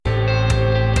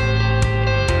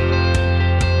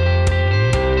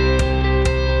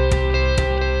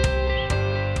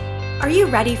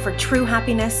ready for true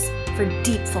happiness, for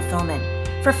deep fulfillment,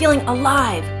 for feeling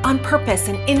alive, on purpose,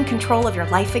 and in control of your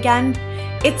life again?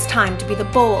 It's time to be the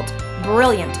bold,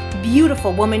 brilliant,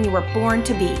 beautiful woman you were born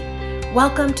to be.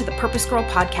 Welcome to the Purpose Girl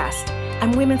Podcast.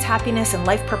 I'm women's happiness and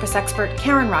life purpose expert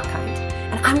Karen Rockkind,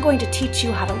 and I'm going to teach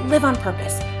you how to live on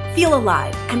purpose, feel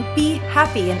alive, and be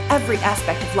happy in every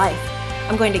aspect of life.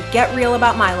 I'm going to get real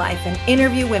about my life and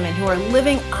interview women who are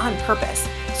living on purpose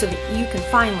so that you can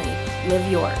finally live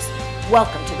yours.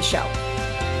 Welcome to the show.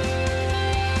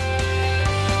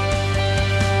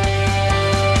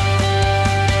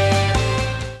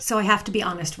 So I have to be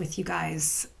honest with you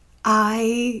guys.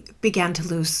 I began to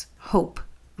lose hope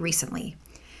recently.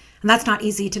 And that's not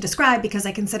easy to describe because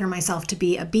I consider myself to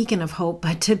be a beacon of hope.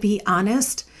 But to be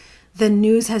honest, the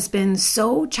news has been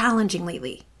so challenging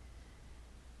lately.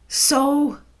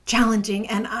 So challenging,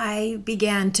 and I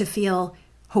began to feel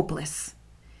hopeless.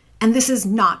 And this is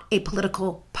not a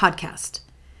political podcast,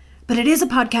 but it is a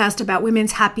podcast about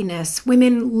women's happiness,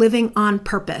 women living on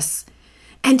purpose.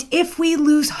 And if we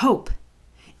lose hope,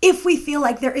 if we feel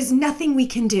like there is nothing we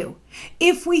can do,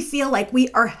 if we feel like we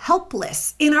are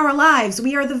helpless in our lives,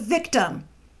 we are the victim,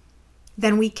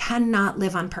 then we cannot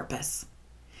live on purpose.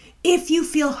 If you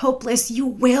feel hopeless, you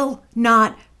will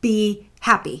not be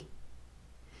happy.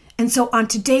 And so on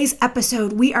today's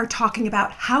episode, we are talking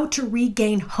about how to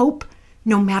regain hope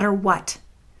no matter what.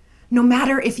 No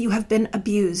matter if you have been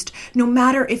abused, no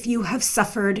matter if you have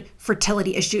suffered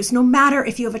fertility issues, no matter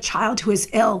if you have a child who is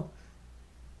ill,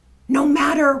 no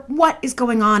matter what is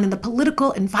going on in the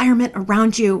political environment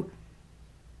around you,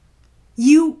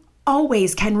 you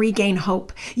always can regain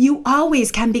hope. You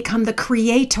always can become the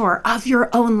creator of your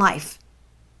own life.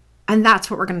 And that's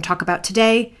what we're going to talk about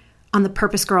today on the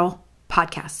Purpose Girl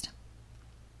podcast.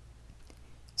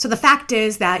 So the fact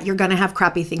is that you're going to have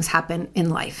crappy things happen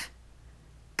in life.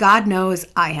 God knows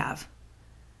I have.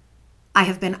 I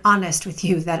have been honest with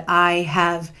you that I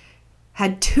have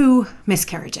had 2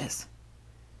 miscarriages.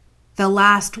 The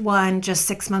last one just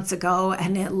 6 months ago,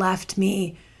 and it left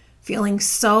me feeling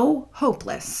so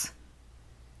hopeless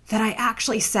that I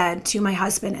actually said to my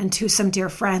husband and to some dear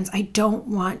friends, I don't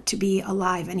want to be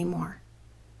alive anymore.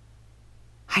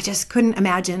 I just couldn't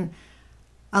imagine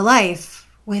a life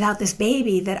without this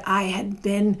baby that I had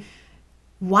been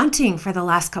wanting for the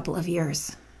last couple of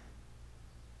years.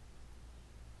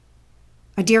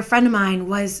 A dear friend of mine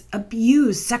was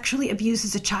abused, sexually abused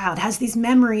as a child, has these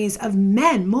memories of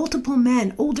men, multiple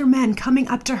men, older men coming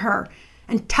up to her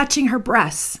and touching her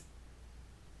breasts.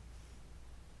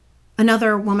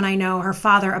 Another woman I know, her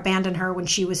father abandoned her when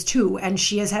she was 2, and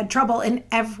she has had trouble in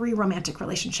every romantic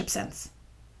relationship since.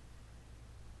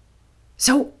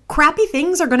 So crappy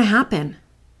things are going to happen,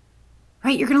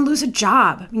 right? You're going to lose a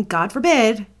job. I mean, God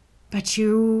forbid, but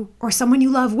you or someone you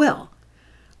love will.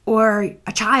 Or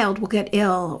a child will get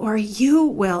ill, or you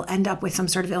will end up with some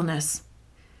sort of illness.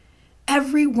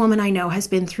 Every woman I know has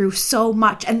been through so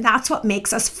much, and that's what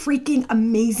makes us freaking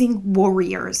amazing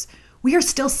warriors. We are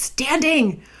still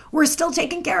standing. We're still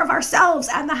taking care of ourselves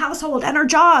and the household and our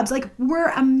jobs. Like, we're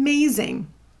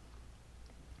amazing.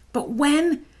 But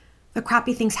when the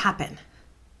crappy things happen,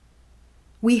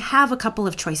 we have a couple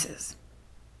of choices.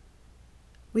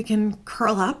 We can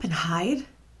curl up and hide,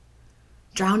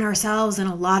 drown ourselves in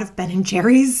a lot of Ben and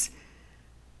Jerry's,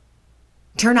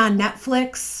 turn on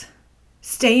Netflix,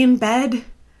 stay in bed,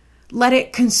 let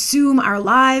it consume our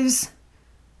lives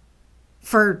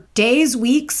for days,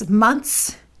 weeks,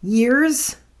 months,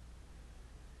 years.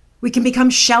 We can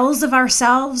become shells of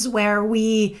ourselves where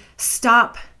we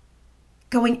stop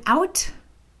going out,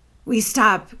 we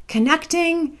stop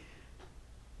connecting,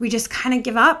 we just kind of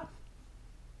give up.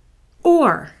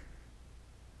 Or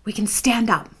we can stand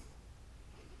up.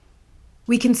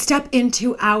 We can step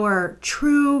into our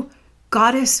true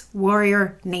goddess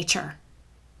warrior nature.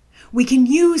 We can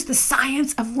use the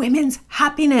science of women's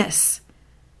happiness,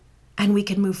 and we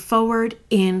can move forward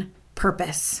in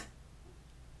purpose.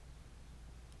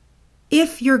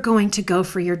 If you're going to go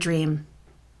for your dream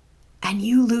and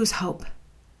you lose hope,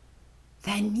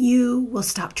 then you will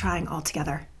stop trying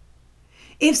altogether.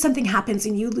 If something happens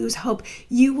and you lose hope,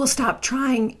 you will stop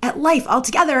trying at life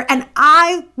altogether. And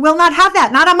I will not have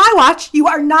that. Not on my watch. You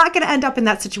are not going to end up in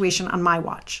that situation on my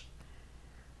watch.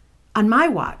 On my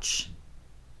watch,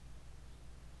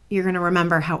 you're going to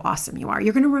remember how awesome you are.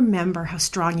 You're going to remember how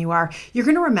strong you are. You're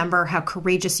going to remember how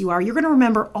courageous you are. You're going to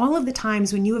remember all of the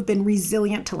times when you have been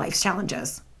resilient to life's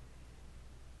challenges.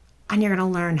 And you're going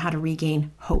to learn how to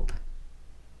regain hope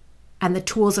and the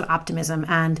tools of optimism.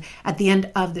 And at the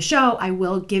end of the show, I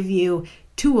will give you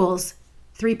tools,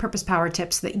 3 purpose power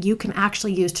tips that you can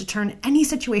actually use to turn any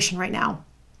situation right now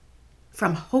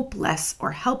from hopeless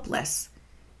or helpless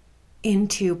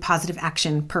into positive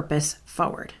action, purpose,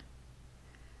 forward.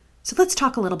 So let's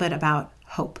talk a little bit about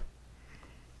hope.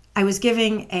 I was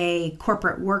giving a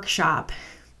corporate workshop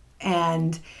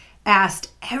and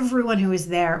asked everyone who was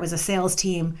there, it was a sales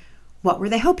team, what were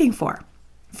they hoping for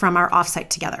from our offsite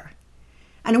together?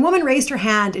 And a woman raised her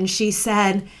hand and she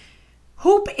said,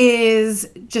 hope is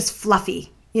just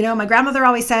fluffy. You know, my grandmother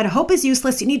always said, hope is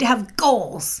useless. You need to have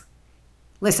goals.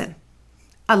 Listen,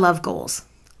 I love goals.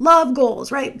 Love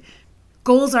goals, right?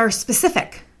 Goals are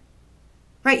specific,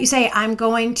 right? You say, I'm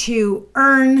going to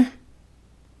earn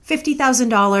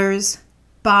 $50,000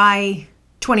 by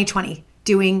 2020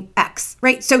 doing X,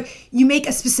 right? So you make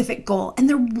a specific goal and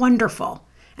they're wonderful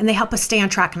and they help us stay on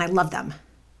track and I love them.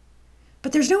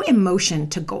 But there's no emotion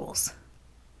to goals,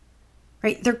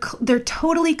 right? They're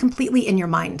totally, completely in your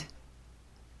mind.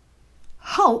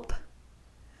 Hope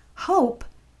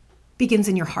begins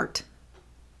in your heart.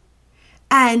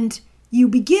 And you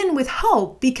begin with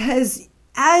hope because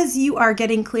as you are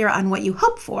getting clear on what you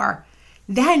hope for,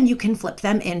 then you can flip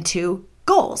them into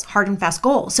goals, hard and fast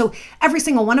goals. So every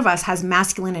single one of us has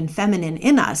masculine and feminine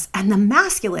in us. And the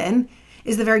masculine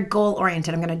is the very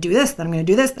goal-oriented. I'm going to do this, then I'm going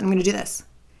to do this, then I'm going to do this.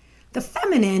 The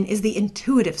feminine is the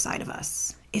intuitive side of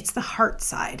us. It's the heart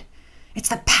side. It's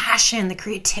the passion, the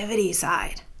creativity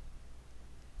side.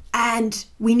 And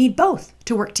we need both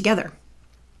to work together.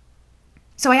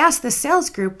 So I asked the sales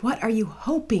group, what are you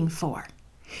hoping for?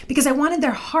 Because I wanted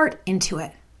their heart into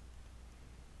it.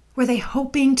 Were they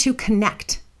hoping to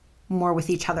connect more with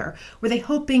each other? Were they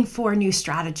hoping for new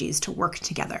strategies to work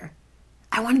together?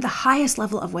 I wanted the highest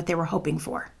level of what they were hoping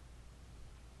for.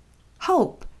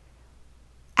 Hope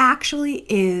actually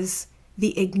is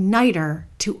the igniter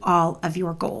to all of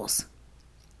your goals.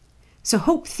 So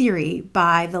hope theory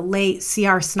by the late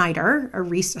C.R. Snyder,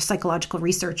 a psychological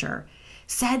researcher,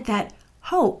 said that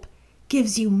hope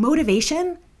gives you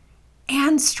motivation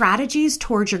and strategies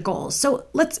towards your goals. So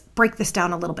let's break this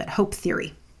down a little bit, hope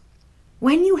theory.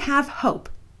 When you have hope,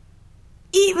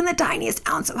 even the tiniest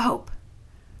ounce of hope,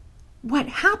 what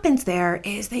happens there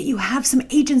is that you have some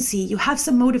agency, you have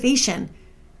some motivation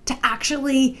to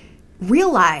actually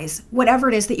realize whatever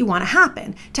it is that you want to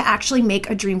happen, to actually make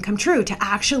a dream come true, to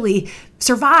actually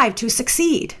survive, to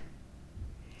succeed.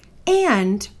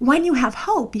 And when you have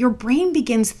hope, your brain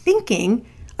begins thinking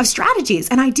of strategies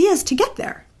and ideas to get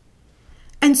there.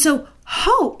 And so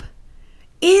hope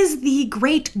is the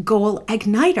great goal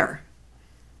igniter.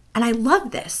 And I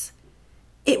love this.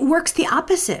 It works the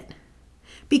opposite.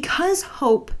 Because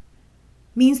hope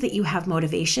means that you have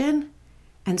motivation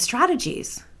and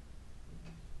strategies.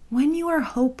 When you are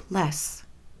hopeless,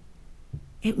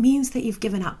 it means that you've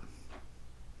given up.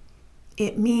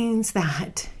 It means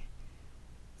that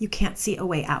you can't see a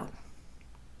way out.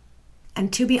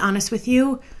 And to be honest with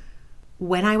you,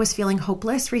 when I was feeling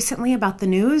hopeless recently about the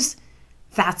news,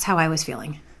 that's how I was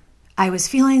feeling. I was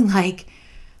feeling like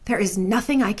there is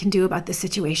nothing I can do about this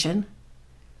situation.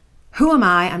 Who am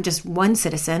I? I'm just one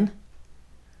citizen.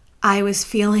 I was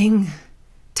feeling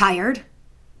tired,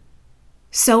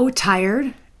 so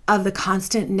tired of the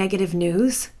constant negative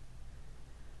news.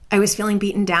 I was feeling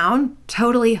beaten down,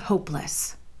 totally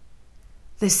hopeless.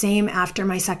 The same after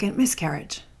my second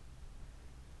miscarriage.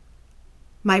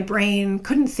 My brain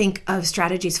couldn't think of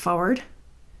strategies forward,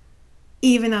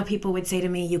 even though people would say to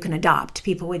me, you can adopt.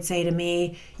 People would say to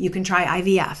me, you can try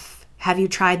IVF. Have you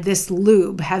tried this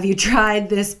lube? Have you tried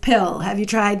this pill? Have you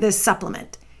tried this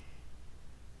supplement?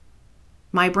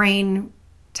 My brain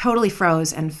totally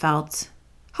froze and felt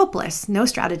hopeless, no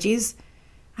strategies.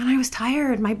 And I was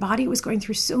tired. My body was going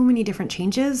through so many different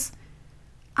changes.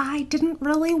 I didn't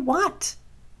really want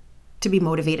to be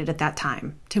motivated at that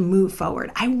time to move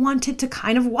forward. I wanted to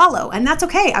kind of wallow, and that's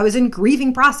okay. I was in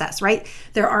grieving process, right?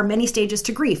 There are many stages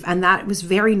to grief, and that was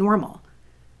very normal.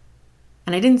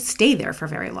 And I didn't stay there for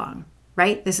very long,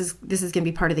 right? This is going to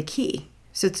be part of the key.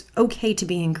 So it's okay to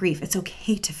be in grief. It's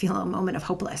okay to feel a moment of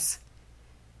hopeless.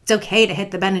 It's okay to hit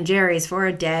the Ben and Jerry's for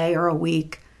a day or a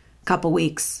week, a couple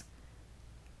weeks.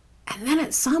 And then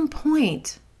at some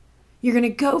point, you're going to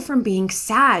go from being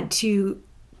sad to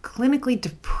clinically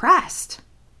depressed,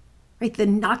 right? The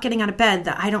not getting out of bed,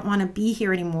 the I don't want to be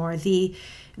here anymore, the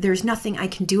there's nothing I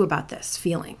can do about this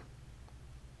feeling.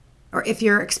 Or if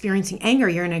you're experiencing anger,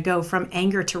 you're going to go from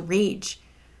anger to rage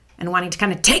and wanting to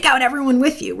kind of take out everyone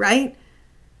with you, right?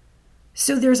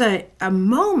 So there's a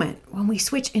moment when we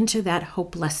switch into that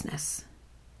hopelessness.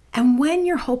 And when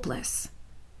you're hopeless,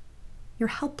 you're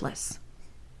helpless.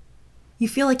 You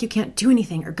feel like you can't do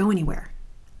anything or go anywhere.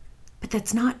 But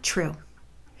that's not true.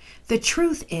 The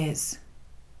truth is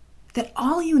that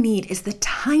all you need is the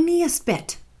tiniest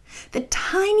bit, The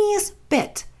tiniest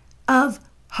bit of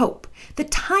hope, the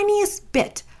tiniest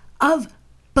bit of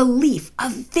belief,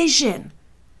 of vision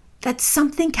that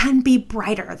something can be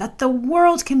brighter, that the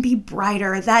world can be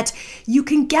brighter, that you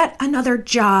can get another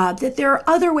job, that there are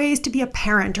other ways to be a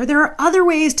parent, or there are other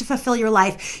ways to fulfill your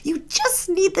life. You just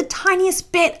need the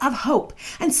tiniest bit of hope.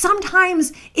 And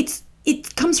sometimes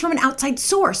it comes from an outside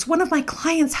source. One of my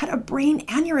clients had a brain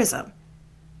aneurysm,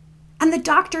 and the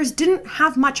doctors didn't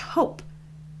have much hope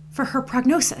for her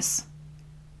prognosis.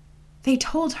 They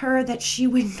told her that she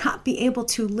would not be able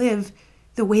to live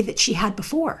the way that she had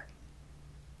before.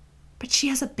 But she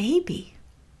has a baby.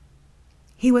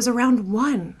 He was around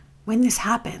 1 when this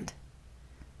happened.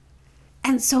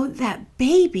 And so that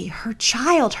baby, her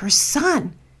child, her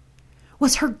son,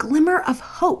 was her glimmer of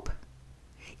hope,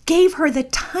 gave her the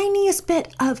tiniest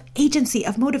bit of agency,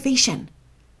 of motivation.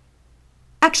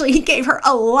 Actually, he gave her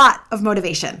a lot of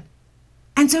motivation.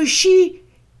 And so she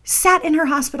sat in her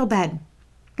hospital bed,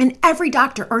 and every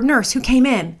doctor or nurse who came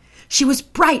in, she was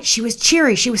bright, she was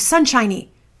cheery, she was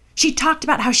sunshiny. She talked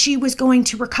about how she was going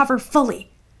to recover fully.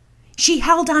 She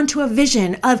held on to a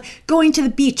vision of going to the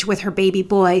beach with her baby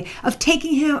boy, of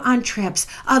taking him on trips,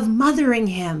 of mothering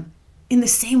him in the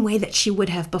same way that she would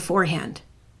have beforehand.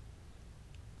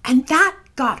 And that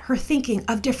got her thinking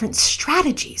of different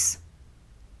strategies.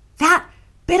 That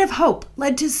bit of hope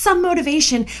led to some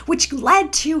motivation, which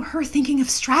led to her thinking of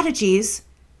strategies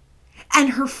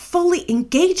and her fully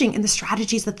engaging in the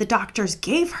strategies that the doctors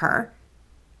gave her,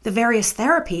 the various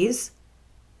therapies,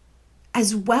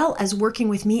 as well as working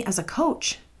with me as a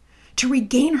coach to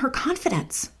regain her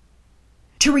confidence,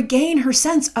 to regain her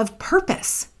sense of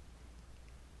purpose,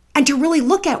 and to really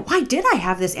look at, why did I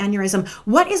have this aneurysm?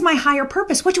 What is my higher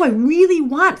purpose? What do I really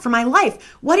want for my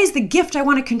life? What is the gift I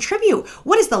want to contribute?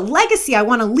 What is the legacy I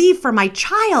want to leave for my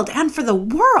child and for the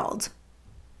world?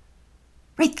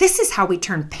 Right? This is how we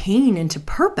turn pain into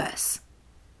purpose.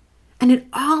 And it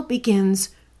all begins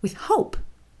with hope.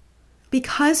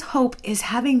 Because hope is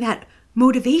having that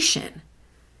motivation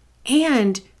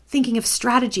and thinking of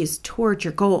strategies toward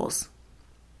your goals.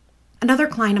 Another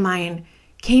client of mine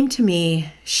came to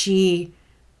me. She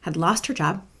had lost her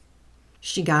job.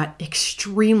 She got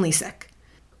extremely sick,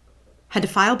 had to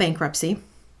file bankruptcy.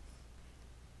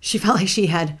 She felt like she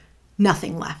had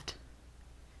nothing left.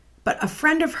 But a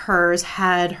friend of hers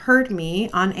had heard me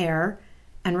on air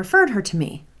and referred her to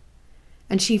me.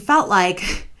 And she felt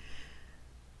like,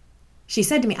 she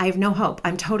said to me, I have no hope.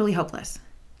 I'm totally hopeless.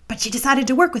 But she decided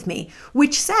to work with me,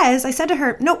 which says, I said to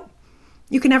her, nope,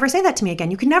 you can never say that to me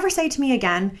again. You can never say to me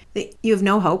again that you have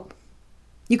no hope.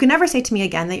 You can never say to me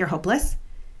again that you're hopeless.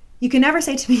 You can never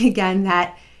say to me again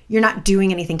that you're not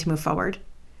doing anything to move forward.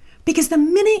 Because the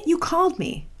minute you called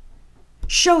me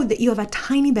showed that you have a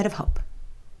tiny bit of hope.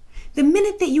 The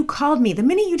minute that you called me, the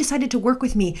minute you decided to work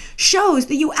with me, shows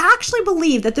that you actually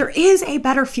believe that there is a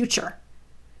better future,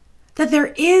 that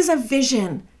there is a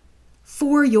vision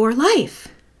for your life.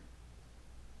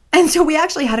 And so we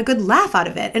actually had a good laugh out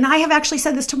of it. And I have actually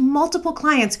said this to multiple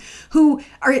clients who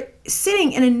are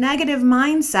sitting in a negative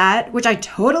mindset, which I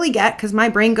totally get because my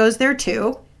brain goes there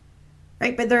too,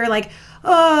 right? But they're like,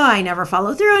 oh, I never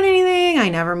follow through on anything. I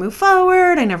never move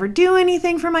forward. I never do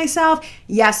anything for myself.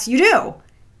 Yes, you do,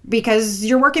 because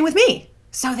you're working with me.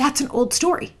 So that's an old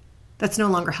story that's no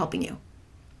longer helping you.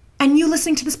 And you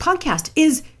listening to this podcast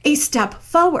is a step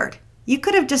forward. You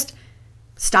could have just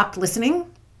stopped listening,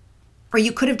 or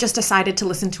you could have just decided to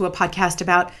listen to a podcast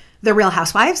about the Real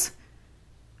Housewives,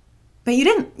 but you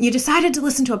didn't. You decided to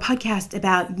listen to a podcast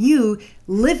about you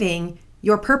living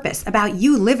your purpose, about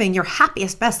you living your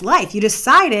happiest, best life. You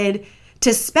decided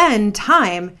to spend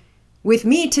time with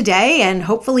me today and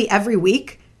hopefully every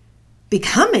week,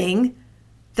 becoming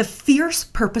the fierce,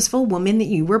 purposeful woman that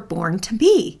you were born to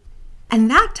be.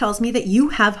 And that tells me that you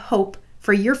have hope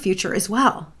for your future as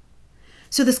well.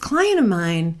 So this client of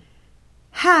mine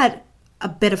had a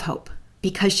bit of hope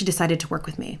because she decided to work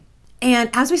with me. And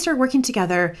as we started working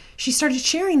together, she started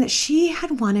sharing that she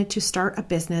had wanted to start a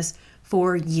business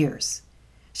for years.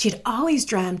 She had always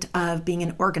dreamt of being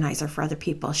an organizer for other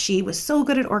people. She was so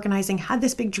good at organizing, had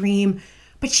this big dream,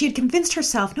 but she had convinced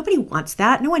herself nobody wants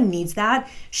that. No one needs that.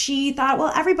 She thought,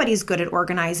 well, everybody's good at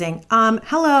organizing.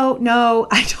 Hello, no.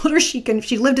 I told her she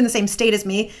lived in the same state as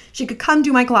me. She could come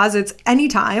do my closets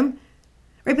anytime,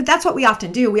 right? But that's what we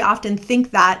often do. We often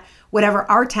think that whatever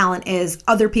our talent is,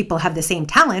 other people have the same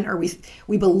talent, or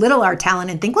we belittle our talent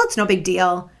and think, well, it's no big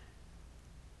deal.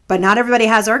 But not everybody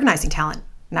has organizing talent.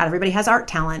 Not everybody has art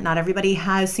talent. Not everybody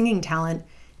has singing talent.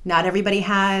 Not everybody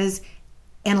has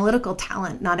analytical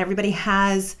talent. Not everybody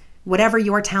has whatever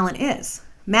your talent is.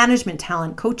 Management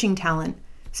talent, coaching talent,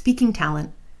 speaking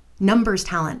talent. numbers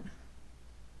talent.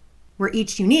 We're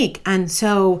each unique. And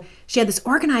so she had this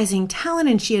organizing talent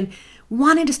and she had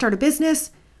wanted to start a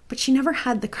business, but she never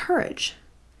had the courage.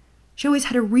 She always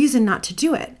had a reason not to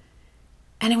do it.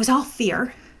 And it was all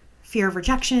fear of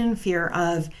rejection, fear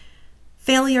of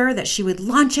failure, that she would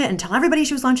launch it and tell everybody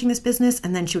she was launching this business,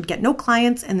 and then she would get no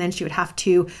clients, and then she would have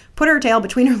to put her tail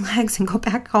between her legs and go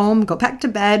back home, go back to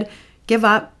bed, give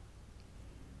up.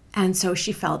 And so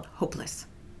she felt hopeless.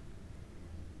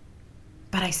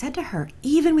 But I said to her,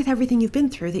 even with everything you've been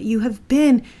through, that you have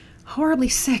been horribly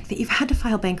sick, that you've had to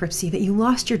file bankruptcy, that you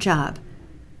lost your job,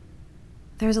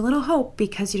 there's a little hope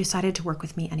because you decided to work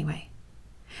with me anyway.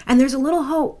 And there's a little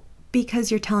hope because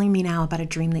you're telling me now about a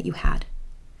dream that you had.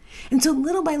 And so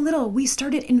little by little, we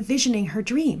started envisioning her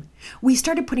dream. We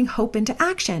started putting hope into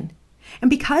action. And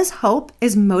because hope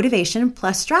is motivation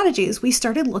plus strategies, we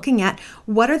started looking at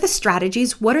what are the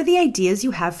strategies, what are the ideas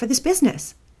you have for this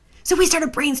business? So we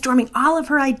started brainstorming all of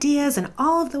her ideas and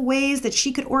all of the ways that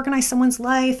she could organize someone's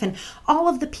life and all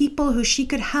of the people who she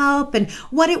could help and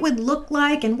what it would look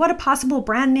like and what a possible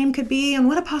brand name could be and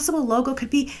what a possible logo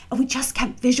could be. And we just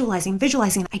kept visualizing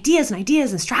ideas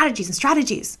and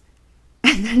strategies.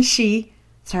 And then she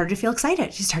started to feel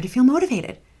excited. She started to feel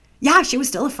motivated. Yeah, she was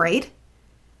still afraid,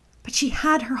 but she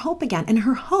had her hope again. And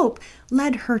her hope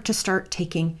led her to start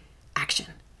taking action,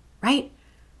 right?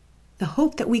 The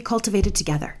hope that we cultivated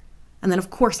together. And then,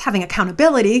 of course, having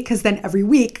accountability, because then every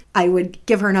week I would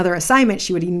give her another assignment.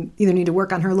 She would either need to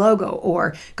work on her logo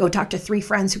or go talk to 3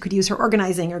 friends who could use her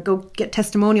organizing or go get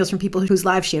testimonials from people whose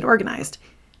lives she had organized.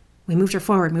 We moved her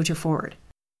forward.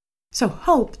 So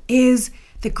hope is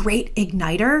the great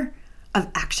igniter of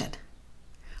action.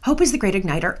 Hope is the great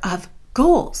igniter of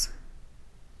goals.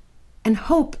 And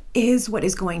hope is what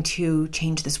is going to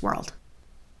change this world.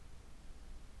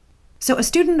 So a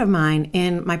student of mine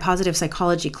in my positive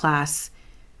psychology class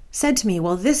said to me,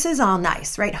 well, this is all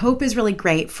nice, right? Hope is really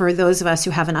great for those of us who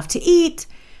have enough to eat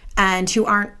and who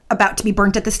aren't about to be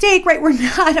burnt at the stake, right? We're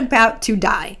not about to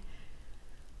die.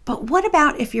 But what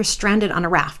about if you're stranded on a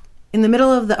raft in the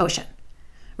middle of the ocean,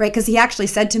 right? Because he actually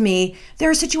said to me, there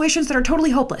are situations that are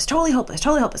totally hopeless.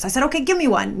 I said, okay, give me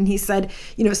one. And he said,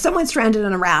 someone's stranded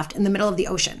on a raft in the middle of the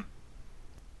ocean.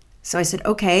 So I said,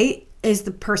 okay, is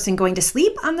the person going to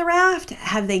sleep on the raft?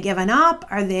 Have they given up?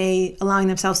 Are they allowing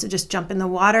themselves to just jump in the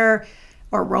water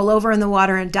or roll over in the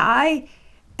water and die?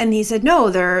 And he said, no,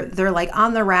 they're like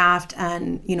on the raft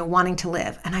and, wanting to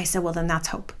live. And I said, well, then that's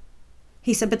hope.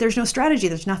 He said, but there's no strategy.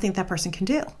 There's nothing that person can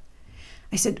do.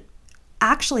 I said,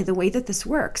 actually, the way that this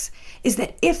works is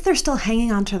that if they're still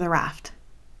hanging onto the raft,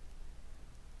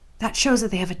 that shows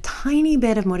that they have a tiny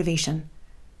bit of motivation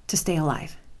to stay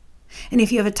alive. And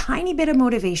if you have a tiny bit of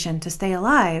motivation to stay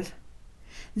alive,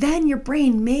 then your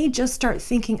brain may just start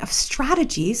thinking of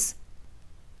strategies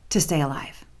to stay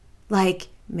alive. Like,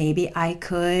 maybe I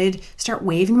could start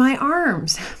waving my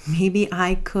arms. Maybe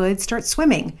I could start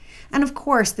swimming. And of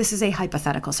course, this is a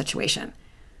hypothetical situation.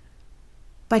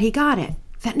 But he got it,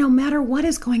 that no matter what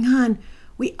is going on,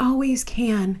 we always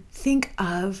can think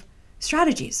of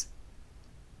strategies.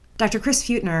 Dr. Chris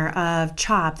Feutner of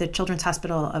CHOP, the Children's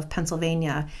Hospital of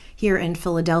Pennsylvania here in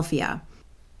Philadelphia,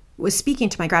 was speaking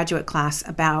to my graduate class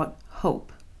about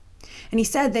hope. And he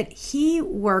said that he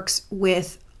works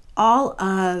with all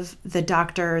of the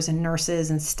doctors and nurses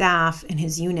and staff in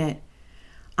his unit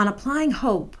on applying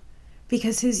hope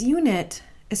because his unit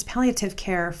is palliative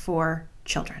care for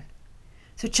children.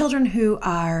 So children who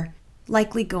are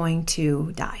likely going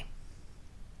to die.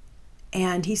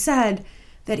 And he said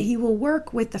that he will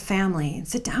work with the family and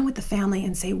sit down with the family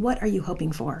and say, what are you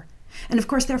hoping for? And of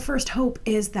course, their first hope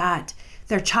is that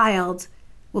their child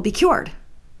will be cured.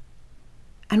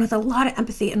 And with a lot of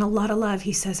empathy and a lot of love,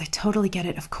 he says, I totally get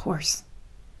it, of course.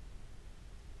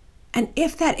 And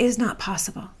if that is not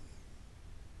possible,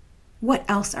 what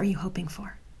else are you hoping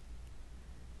for?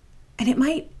 And it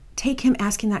might take him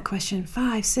asking that question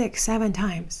 5, 6, 7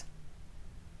 times.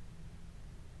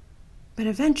 But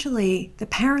eventually, the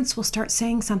parents will start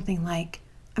saying something like,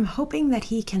 I'm hoping that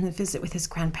he can visit with his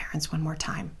grandparents one more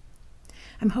time.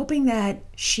 I'm hoping that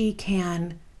she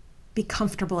can be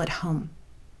comfortable at home.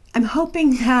 I'm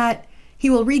hoping that he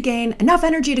will regain enough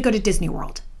energy to go to Disney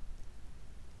World.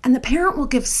 And the parent will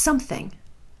give something,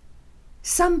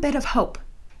 some bit of hope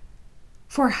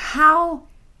for how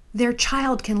their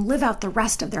child can live out the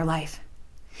rest of their life.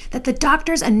 That the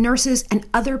doctors and nurses and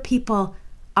other people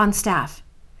on staff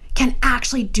can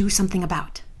actually do something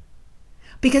about.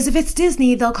 Because if it's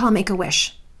Disney, they'll call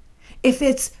Make-A-Wish. If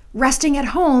it's resting at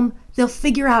home, they'll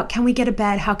figure out, can we get a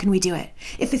bed? How can we do it?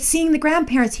 If it's seeing the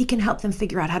grandparents, he can help them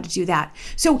figure out how to do that.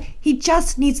 So he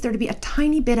just needs there to be a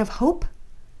tiny bit of hope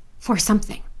for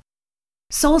something.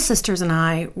 Soul Sisters and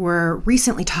I were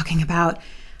recently talking about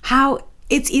how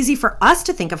it's easy for us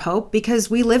to think of hope because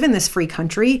we live in this free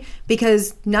country,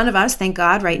 because none of us, thank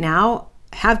God, right now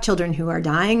have children who are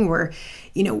dying.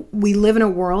 We live in a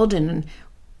world and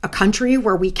a country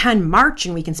where we can march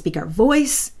and we can speak our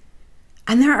voice.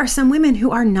 And there are some women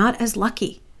who are not as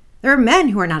lucky. There are men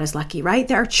who are not as lucky, right?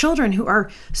 There are children who are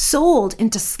sold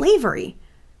into slavery,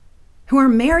 who are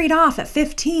married off at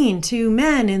 15 to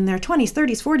men in their 20s,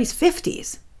 30s, 40s,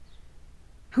 50s,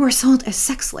 who are sold as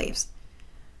sex slaves.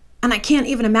 And I can't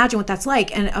even imagine what that's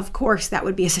like. And of course, that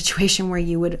would be a situation where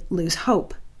you would lose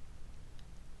hope.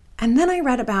 And then I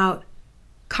read about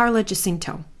Carla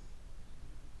Jacinto,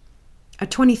 a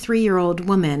 23-year-old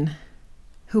woman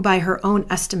who, by her own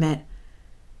estimate,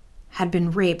 had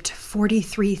been raped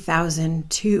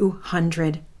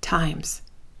 43,200 times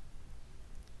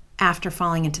after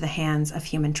falling into the hands of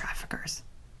human traffickers.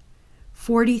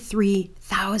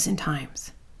 43,000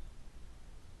 times.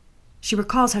 She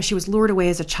recalls how she was lured away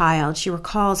as a child. She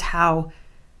recalls how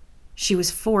she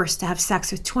was forced to have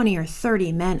sex with 20 or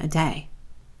 30 men a day.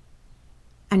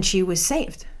 And she was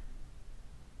saved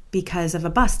because of a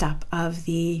bust-up of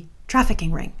the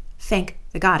trafficking ring. Thank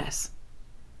the goddess.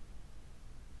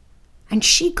 And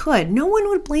no one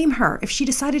would blame her if she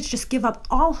decided to just give up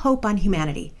all hope on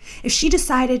humanity. If she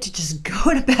decided to just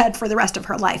go to bed for the rest of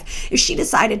her life. If she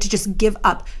decided to just give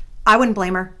up, I wouldn't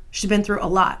blame her. She's been through a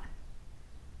lot.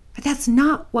 But that's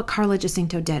not what Carla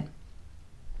Jacinto did.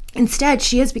 Instead,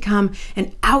 she has become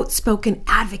an outspoken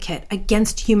advocate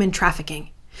against human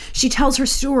trafficking. She tells her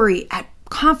story at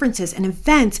conferences and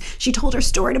events. She told her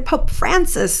story to Pope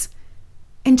Francis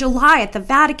in July at the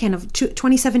Vatican of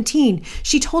 2017.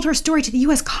 She told her story to the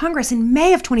U.S. Congress in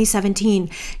May of 2017.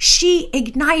 She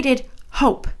ignited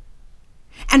hope.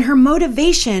 And her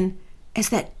motivation is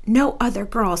that no other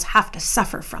girls have to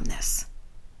suffer from this.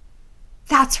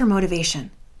 That's her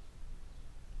motivation.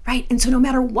 Right? And so no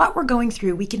matter what we're going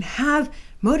through, we can have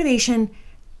motivation,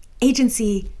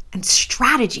 agency, and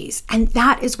strategies. And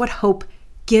that is what hope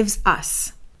gives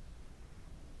us.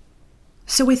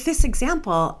 So with this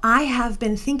example, I have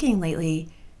been thinking lately,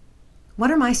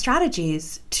 what are my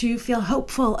strategies to feel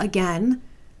hopeful again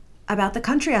about the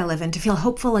country I live in, to feel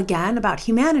hopeful again about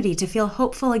humanity, to feel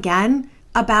hopeful again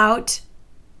about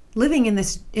living in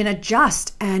a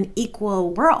just and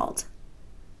equal world?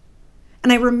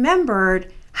 And I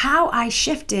remembered how I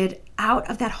shifted out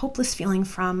of that hopeless feeling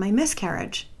from my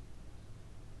miscarriage.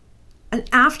 And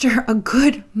after a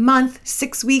good month,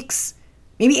 6 weeks,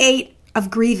 maybe 8 of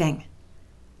grieving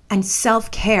and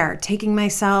self-care, taking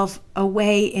myself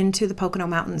away into the Pocono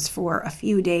Mountains for a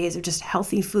few days of just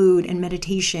healthy food and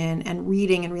meditation and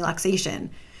reading and relaxation,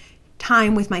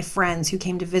 time with my friends who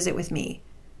came to visit with me,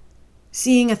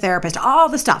 seeing a therapist, all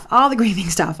the stuff, all the grieving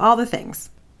stuff, all the things.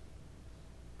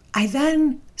 I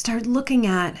then started looking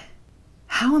at,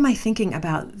 how am I thinking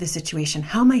about this situation?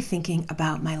 How am I thinking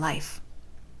about my life?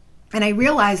 And I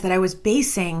realized that I was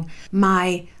basing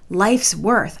my life's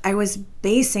worth, I was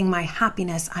basing my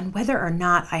happiness on whether or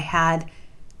not I had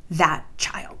that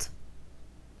child.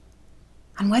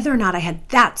 On whether or not I had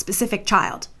that specific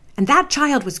child. And that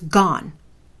child was gone,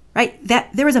 right?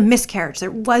 That there was a miscarriage.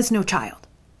 There was no child.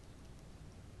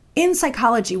 In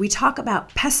psychology, we talk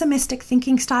about pessimistic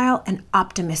thinking style and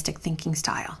optimistic thinking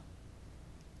style.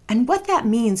 And what that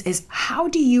means is, how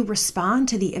do you respond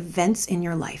to the events in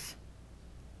your life?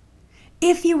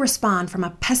 If you respond from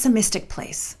a pessimistic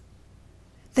place,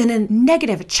 then a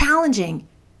negative, a challenging,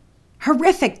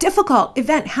 horrific, difficult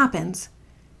event happens,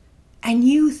 and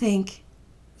you think,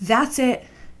 that's it,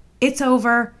 it's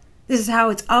over, this is how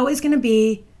it's always going to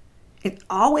be, it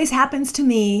always happens to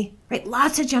me, right?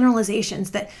 Lots of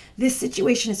generalizations that this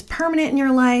situation is permanent in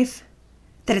your life,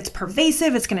 that it's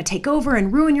pervasive, it's going to take over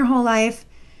and ruin your whole life,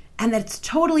 and that it's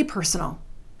totally personal,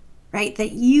 right?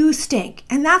 That you stink.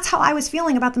 And that's how I was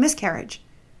feeling about the miscarriage,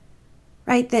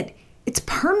 right? That it's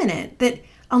permanent, that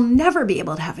I'll never be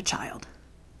able to have a child,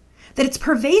 that it's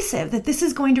pervasive, that this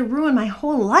is going to ruin my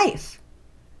whole life,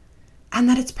 and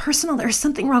that it's personal. There's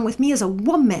something wrong with me as a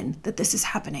woman that this is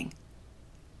happening.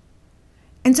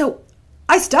 And so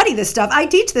I study this stuff. I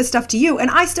teach this stuff to you,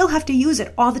 and I still have to use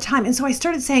it all the time. And so I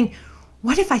started saying,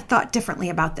 what if I thought differently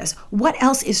about this? What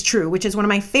else is true? Which is one of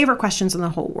my favorite questions in the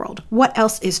whole world. What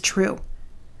else is true?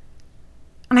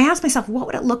 And I asked myself, what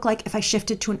would it look like if I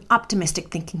shifted to an optimistic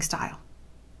thinking style?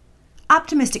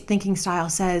 Optimistic thinking style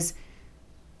says,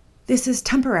 this is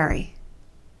temporary,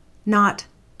 not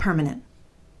permanent.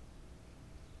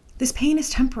 This pain is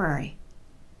temporary.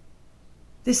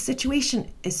 This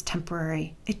situation is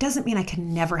temporary. It doesn't mean I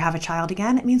can never have a child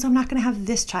again. It means I'm not going to have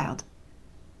this child.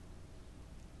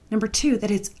 Number 2, that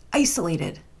it's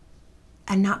isolated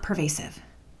and not pervasive.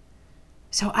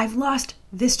 So I've lost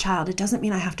this child. It doesn't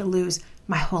mean I have to lose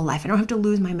my whole life. I don't have to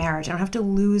lose my marriage. I don't have to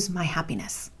lose my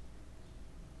happiness.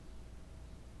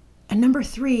 And number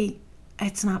 3,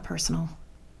 it's not personal.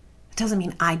 It doesn't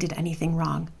mean I did anything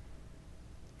wrong.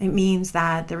 It means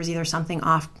that there was either something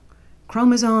off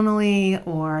chromosomally,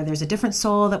 or there's a different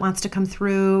soul that wants to come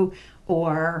through,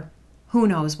 or who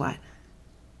knows what.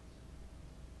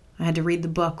 I had to read the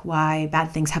book, Why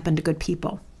Bad Things Happen to Good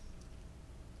People.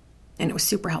 And it was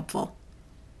super helpful.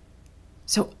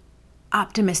 So,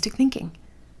 optimistic thinking.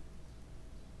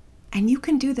 And you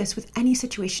can do this with any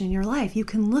situation in your life. You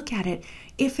can look at it.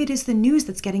 If it is the news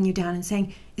that's getting you down and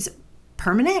saying, is it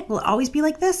permanent? Will it always be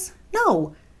like this?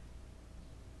 No.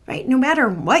 Right? No matter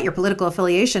what your political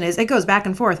affiliation is, it goes back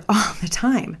and forth all the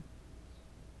time.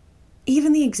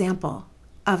 Even the example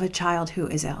of a child who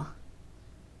is ill.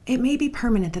 It may be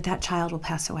permanent that that child will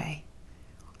pass away.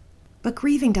 But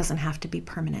grieving doesn't have to be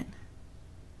permanent.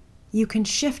 You can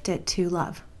shift it to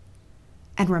love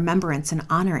and remembrance and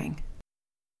honoring.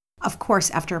 Of course,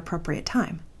 after appropriate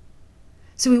time.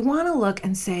 So we want to look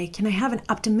and say, can I have an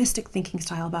optimistic thinking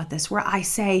style about this, where I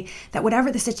say that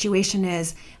whatever the situation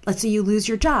is, let's say you lose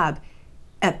your job.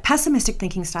 A pessimistic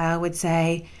thinking style would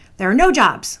say, there are no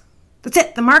jobs. That's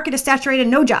it. The market is saturated,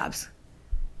 no jobs.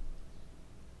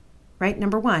 Right?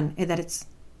 Number 1, that it's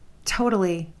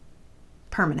totally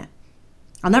permanent.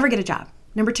 I'll never get a job.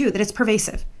 Number 2, that it's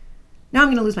pervasive. Now I'm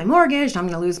going to lose my mortgage. Now I'm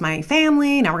going to lose my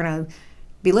family. Now we're going to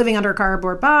be living under a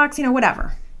cardboard box,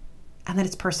 whatever. And that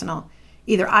it's personal.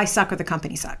 Either I suck or the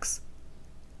company sucks.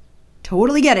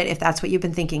 Totally get it if that's what you've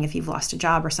been thinking, if you've lost a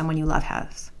job or someone you love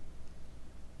has.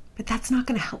 But that's not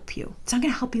going to help you. It's not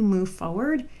going to help you move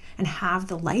forward and have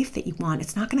the life that you want.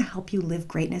 It's not going to help you live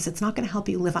greatness. It's not going to help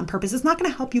you live on purpose. It's not going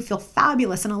to help you feel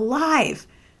fabulous and alive,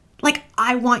 like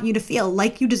I want you to feel,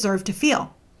 like you deserve to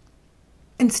feel.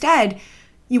 Instead,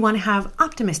 you want to have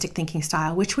optimistic thinking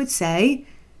style, which would say,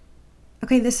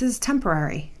 okay, this is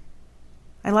temporary.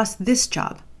 I lost this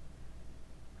job,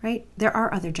 right? There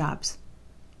are other jobs.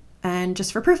 And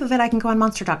just for proof of it, I can go on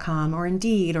monster.com or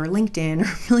Indeed or LinkedIn or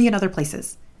a million other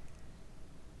places.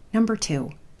 Number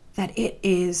 2, that it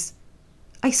is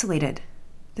isolated.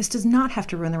 This does not have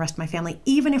to ruin the rest of my family,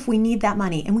 even if we need that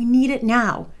money and we need it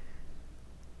now.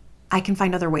 I can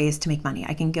find other ways to make money.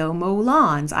 I can go mow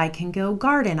lawns. I can go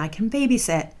garden. I can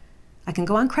babysit. I can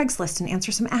go on Craigslist and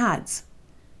answer some ads.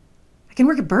 I can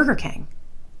work at Burger King,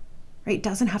 right? It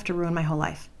doesn't have to ruin my whole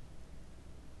life.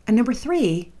 And number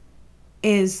 3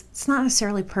 is it's not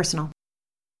necessarily personal,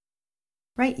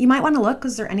 right? You might want to look,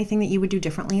 is there anything that you would do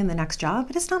differently in the next job?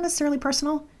 But it's not necessarily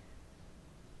personal.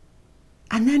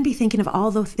 And then be thinking of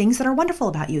all the things that are wonderful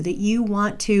about you that you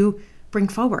want to bring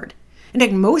forward. And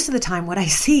like most of the time, what I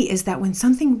see is that when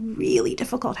something really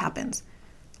difficult happens,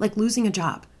 like losing a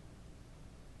job,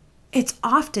 it's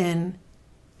often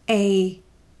a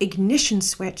ignition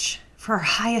switch for our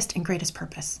highest and greatest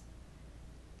purpose,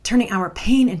 turning our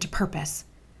pain into purpose.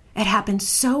 It happens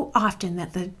so often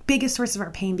that the biggest source of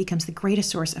our pain becomes the greatest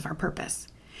source of our purpose.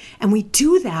 And we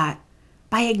do that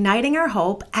by igniting our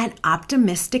hope and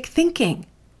optimistic thinking.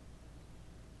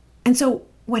 And so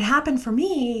what happened for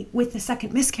me with the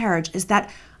second miscarriage is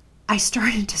that I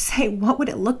started to say, what would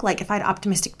it look like if I had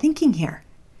optimistic thinking here?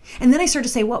 And then I started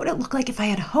to say, what would it look like if I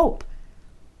had hope?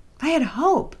 If I had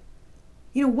hope,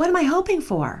 what am I hoping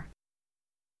for?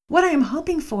 What I am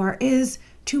hoping for is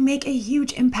to make a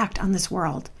huge impact on this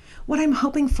world. What I'm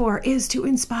hoping for is to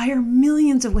inspire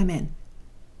millions of women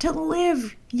to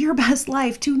live your best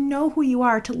life, to know who you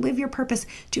are, to live your purpose,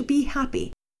 to be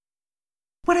happy.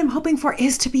 What I'm hoping for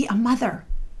is to be a mother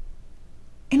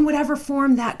in whatever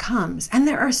form that comes. And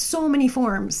there are so many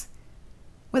forms.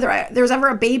 Whether there's ever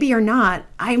a baby or not,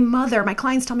 I mother. My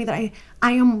clients tell me that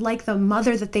I am like the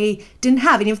mother that they didn't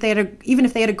have. Even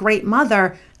if they had a great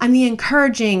mother, I'm the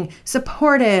encouraging,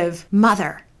 supportive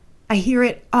mother. I hear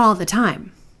it all the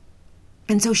time.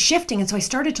 And so shifting, and so I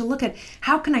started to look at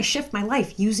how can I shift my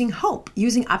life using hope,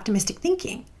 using optimistic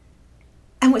thinking.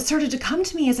 And what started to come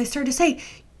to me is I started to say,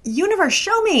 universe,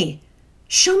 show me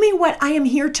what I am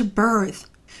here to birth.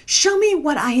 Show me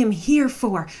what I am here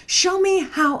for. Show me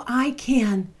how I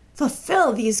can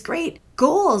fulfill these great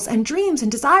goals and dreams and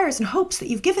desires and hopes that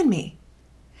you've given me.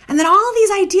 And then all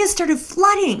these ideas started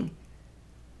flooding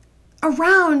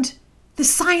around the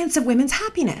science of women's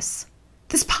happiness.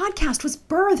 This podcast was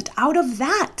birthed out of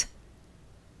that.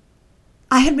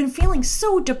 I had been feeling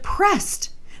so depressed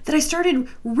that I started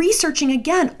researching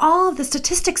again all of the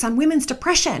statistics on women's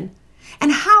depression.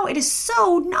 and how it is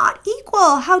so not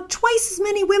equal, how twice as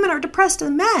many women are depressed as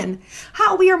men,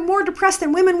 how we are more depressed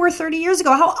than women were 30 years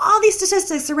ago, how all these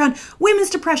statistics around women's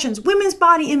depressions, women's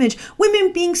body image,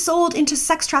 women being sold into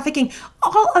sex trafficking,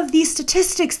 all of these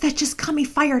statistics that just got me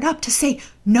fired up to say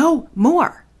no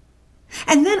more.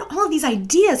 And then all of these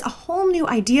ideas, a whole new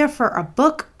idea for a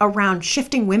book around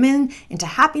shifting women into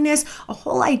happiness, a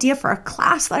whole idea for a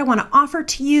class that I want to offer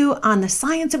to you on the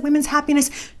science of women's happiness,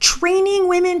 training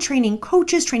women, training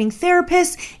coaches, training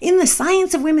therapists in the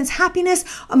science of women's happiness,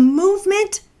 a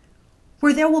movement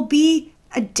where there will be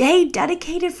a day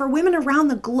dedicated for women around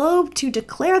the globe to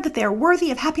declare that they are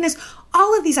worthy of happiness.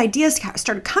 All of these ideas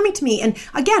started coming to me. And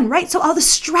again, right? So all the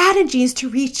strategies to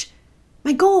reach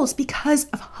my goals because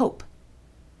of hope.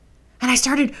 And I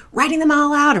started writing them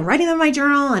all out and writing them in my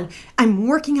journal, and I'm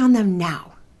working on them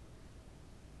now.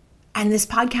 And this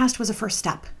podcast was a first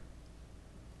step.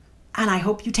 And I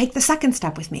hope you take the second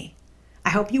step with me. I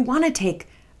hope you want to take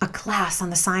a class on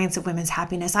the science of women's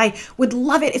happiness. I would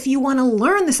love it if you want to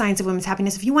learn the science of women's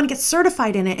happiness, if you want to get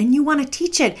certified in it and you want to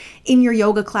teach it in your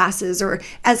yoga classes or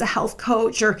as a health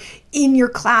coach or in your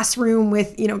classroom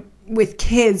with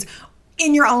kids,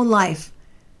 in your own life.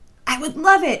 I would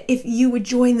love it if you would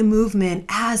join the movement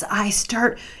as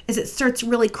it starts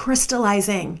really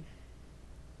crystallizing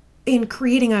in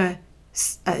creating a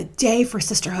day for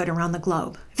sisterhood around the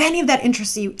globe. If any of that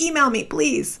interests you, email me,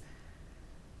 please.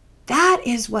 That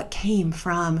is what came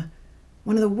from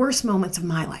one of the worst moments of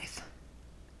my life.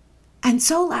 And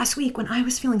so last week, when I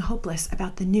was feeling hopeless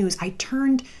about the news, I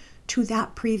turned to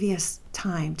that previous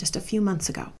time, just a few months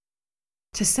ago,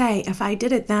 to say, if I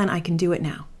did it then, I can do it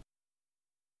now.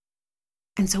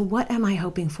 And so what am I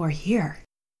hoping for here?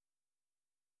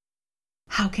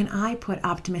 How can I put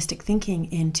optimistic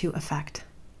thinking into effect?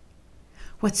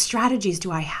 What strategies do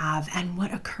I have? And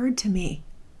what occurred to me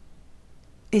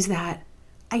is that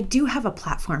I do have a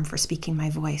platform for speaking my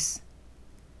voice.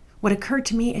 What occurred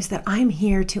to me is that I'm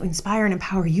here to inspire and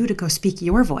empower you to go speak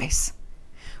your voice.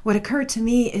 What occurred to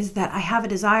me is that I have a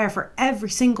desire for every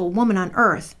single woman on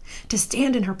earth to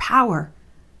stand in her power,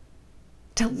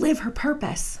 to live her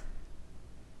purpose.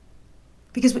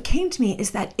 Because what came to me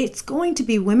is that it's going to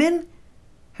be women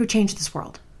who change this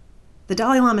world. The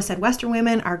Dalai Lama said Western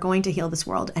women are going to heal this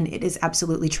world, and it is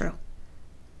absolutely true.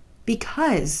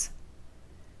 Because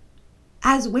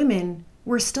as women,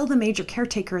 we're still the major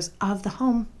caretakers of the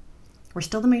home. We're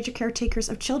still the major caretakers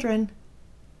of children.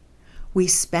 We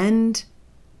spend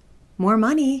more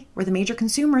money. We're the major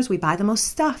consumers. We buy the most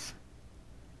stuff.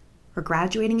 We're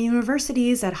graduating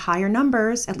universities at higher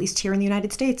numbers, at least here in the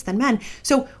United States, than men.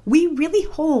 So we really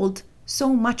hold so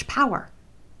much power.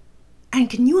 And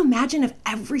can you imagine if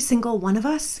every single one of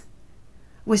us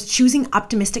was choosing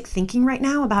optimistic thinking right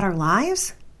now about our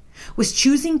lives? Was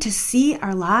choosing to see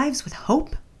our lives with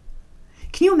hope?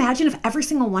 Can you imagine if every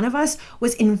single one of us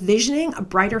was envisioning a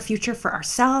brighter future for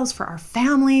ourselves, for our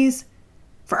families,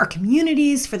 for our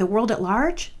communities, for the world at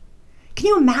large? Can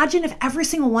you imagine if every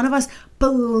single one of us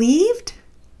believed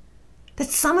that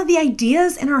some of the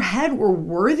ideas in our head were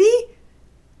worthy?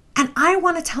 And I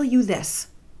want to tell you this.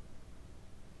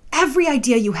 Every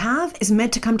idea you have is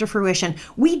meant to come to fruition.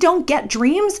 We don't get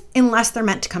dreams unless they're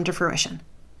meant to come to fruition.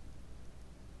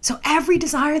 So every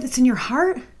desire that's in your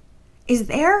heart is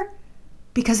there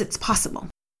because it's possible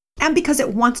and because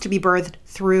it wants to be birthed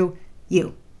through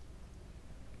you.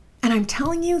 And I'm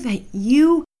telling you that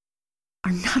you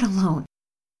are not alone.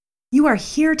 You are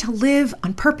here to live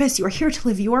on purpose. You are here to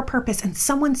live your purpose, and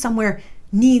someone somewhere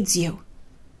needs you.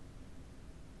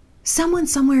 Someone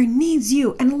somewhere needs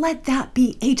you, and let that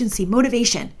be agency,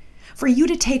 motivation for you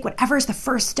to take whatever is the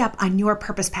first step on your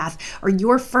purpose path or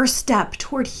your first step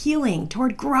toward healing,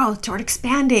 toward growth, toward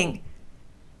expanding.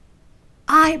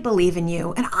 I believe in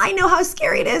you, and I know how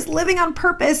scary it is living on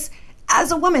purpose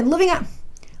as a woman.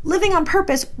 Living on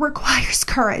purpose requires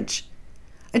courage.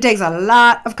 It takes a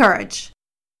lot of courage.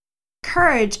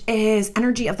 Courage is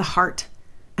energy of the heart,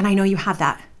 and I know you have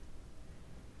that.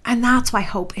 And that's why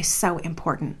hope is so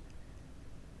important.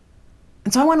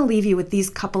 And so I want to leave you with these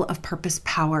couple of purpose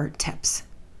power tips.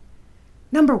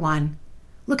 Number one,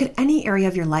 look at any area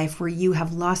of your life where you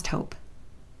have lost hope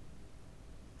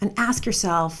and ask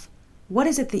yourself, what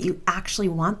is it that you actually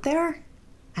want there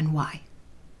and why?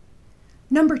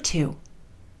 Number two,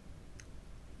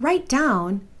 write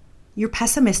down your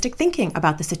pessimistic thinking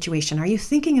about the situation. Are you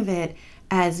thinking of it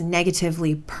as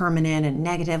negatively permanent and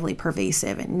negatively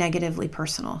pervasive and negatively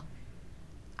personal?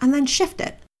 And then shift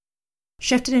it.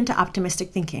 Shift it into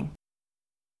optimistic thinking.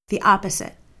 The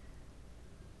opposite.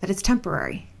 That it's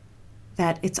temporary,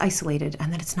 that it's isolated,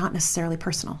 and that it's not necessarily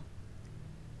personal.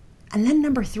 And then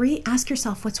number 3, ask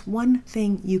yourself, what's one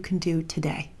thing you can do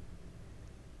today?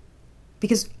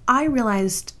 Because I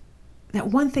realized that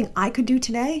one thing I could do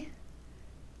today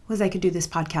was I could do this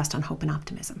podcast on hope and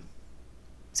optimism.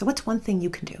 So what's one thing you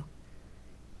can do?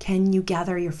 Can you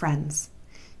gather your friends?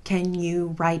 Can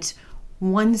you write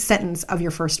one sentence of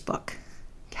your first book?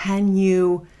 Can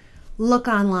you look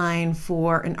online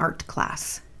for an art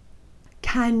class?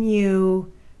 Can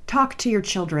you talk to your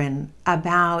children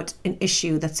about an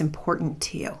issue that's important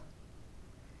to you?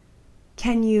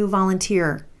 Can you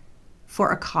volunteer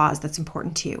for a cause that's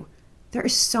important to you? There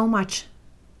is so much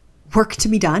work to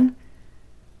be done.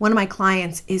 One of my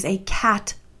clients is a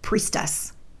cat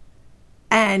priestess.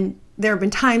 And there have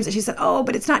been times that she said, oh,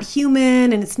 but it's not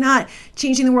human and it's not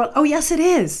changing the world. Oh, yes, it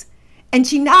is. And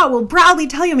she now will proudly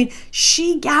tell you,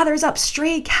 she gathers up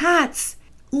stray cats,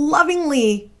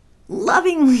 lovingly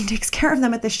takes care of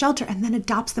them at the shelter and then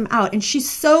adopts them out. And she's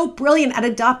so brilliant at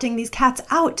adopting these cats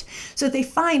out so that they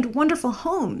find wonderful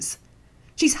homes.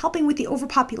 She's helping with the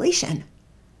overpopulation.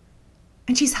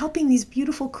 And she's helping these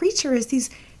beautiful creatures, these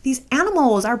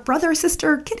animals, our brother,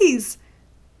 sister, kitties,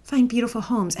 find beautiful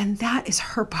homes. And that is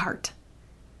her part.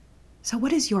 So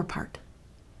what is your part?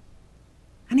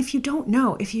 And if you don't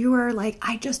know, if you are like,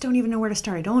 I just don't even know where to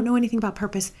start, I don't know anything about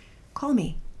purpose, call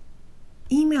me.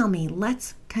 Email me.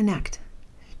 Let's connect.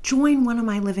 Join one of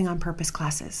my Living on Purpose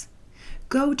classes.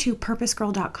 Go to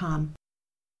purposegirl.com.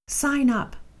 Sign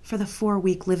up for the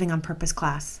 4-week Living on Purpose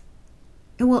class.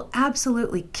 It will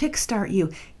absolutely kickstart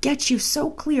you, get you so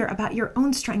clear about your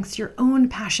own strengths, your own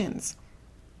passions,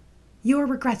 your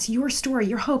regrets, your story,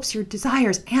 your hopes, your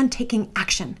desires, and taking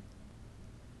action.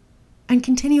 And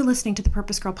continue listening to the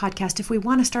Purpose Girl podcast. If we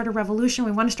want to start a revolution,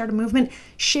 we want to start a movement,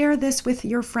 share this with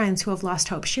your friends who have lost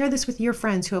hope. Share this with your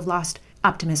friends who have lost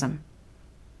optimism.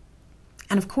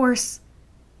 And of course,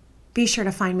 be sure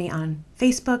to find me on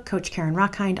Facebook, Coach Karen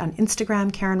Rockhind, on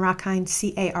Instagram, Karen Rockhind,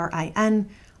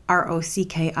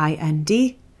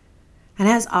 CarinRockkind. And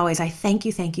as always, I thank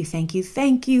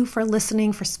you for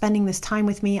listening, for spending this time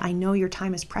with me. I know your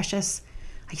time is precious.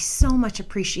 I so much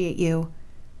appreciate you.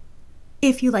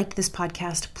 If you liked this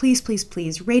podcast,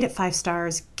 please rate it 5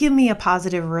 stars. Give me a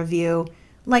positive review.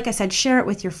 Like I said, share it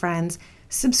with your friends.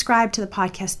 Subscribe to the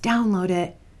podcast, download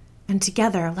it. And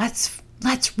together, let's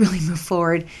really move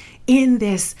forward in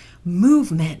this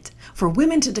movement for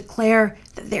women to declare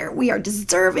that we are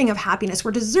deserving of happiness. We're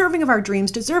deserving of our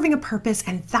dreams, deserving of purpose.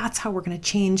 And that's how we're going to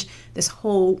change this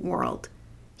whole world.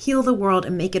 Heal the world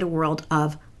and make it a world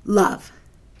of love.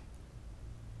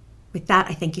 With that,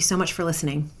 I thank you so much for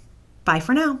listening. Bye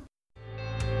for now.